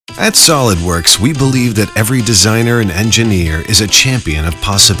At SolidWorks, we believe that every designer and engineer is a champion of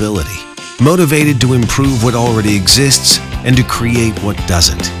possibility, motivated to improve what already exists and to create what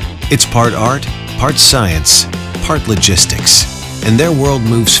doesn't. It's part art, part science, part logistics, and their world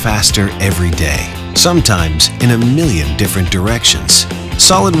moves faster every day, sometimes in a million different directions.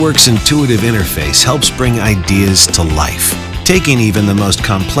 SolidWorks' intuitive interface helps bring ideas to life, taking even the most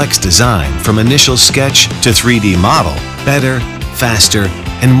complex design from initial sketch to 3D model better, faster,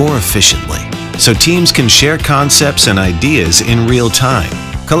 and more efficiently, so teams can share concepts and ideas in real time,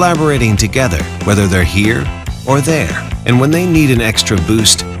 collaborating together whether they're here or there. And when they need an extra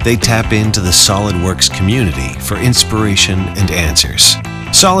boost, they tap into the SolidWorks community for inspiration and answers.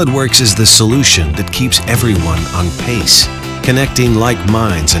 SolidWorks is the solution that keeps everyone on pace, connecting like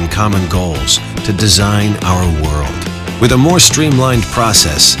minds and common goals to design our world. With a more streamlined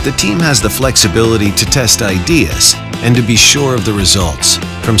process, the team has the flexibility to test ideas and to be sure of the results,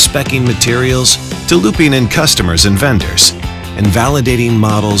 from speccing materials to looping in customers and vendors, and validating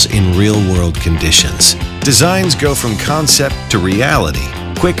models in real-world conditions. Designs go from concept to reality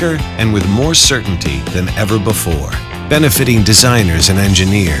quicker and with more certainty than ever before, benefiting designers and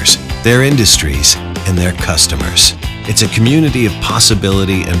engineers, their industries, and their customers. It's a community of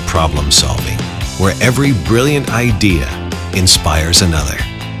possibility and problem solving, where every brilliant idea inspires another.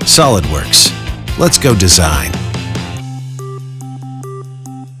 SolidWorks. Let's go design.